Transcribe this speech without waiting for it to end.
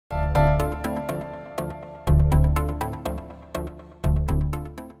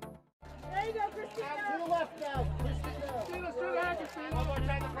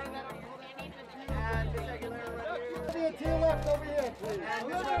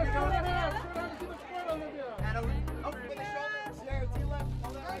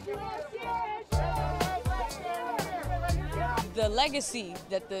The legacy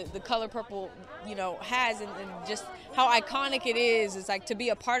that the color purple, you know, has, and just how iconic it is like to be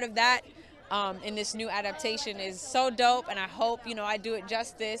a part of that in this new adaptation is so dope, and I hope, you know, I do it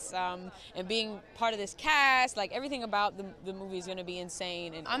justice, and being part of this cast, like everything about the movie is going to be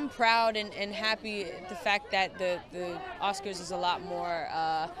insane, and I'm proud and happy the fact that the Oscars is a lot more,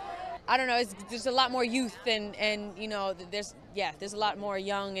 I don't know, there's a lot more youth, and you know, there's a lot more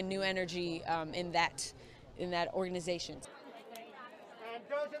young and new energy in that organization.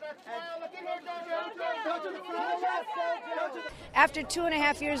 After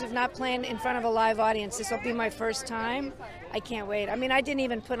 2.5 years of not playing in front of a live audience, this will be my first time. I can't wait. I mean, I didn't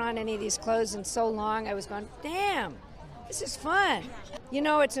even put on any of these clothes in so long. I was going, damn, this is fun. You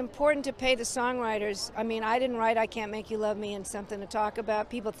know, it's important to pay the songwriters. I mean, I didn't write I Can't Make You Love Me and Something to Talk About.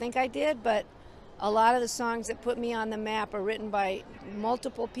 People think I did, but a lot of the songs that put me on the map are written by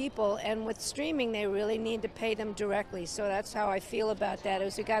multiple people, and with streaming, they really need to pay them directly. So that's how I feel about that,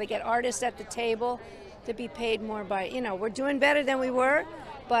 is we got to get artists at the table to be paid more by, you know, we're doing better than we were,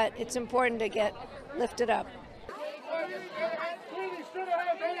 but it's important to get lifted up.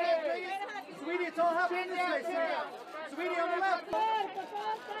 Sweetie, it's all happening this way, Sweetie, on the left.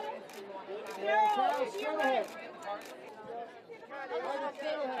 Charles, go ahead.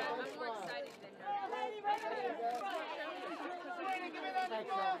 Give me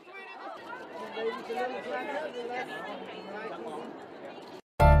that.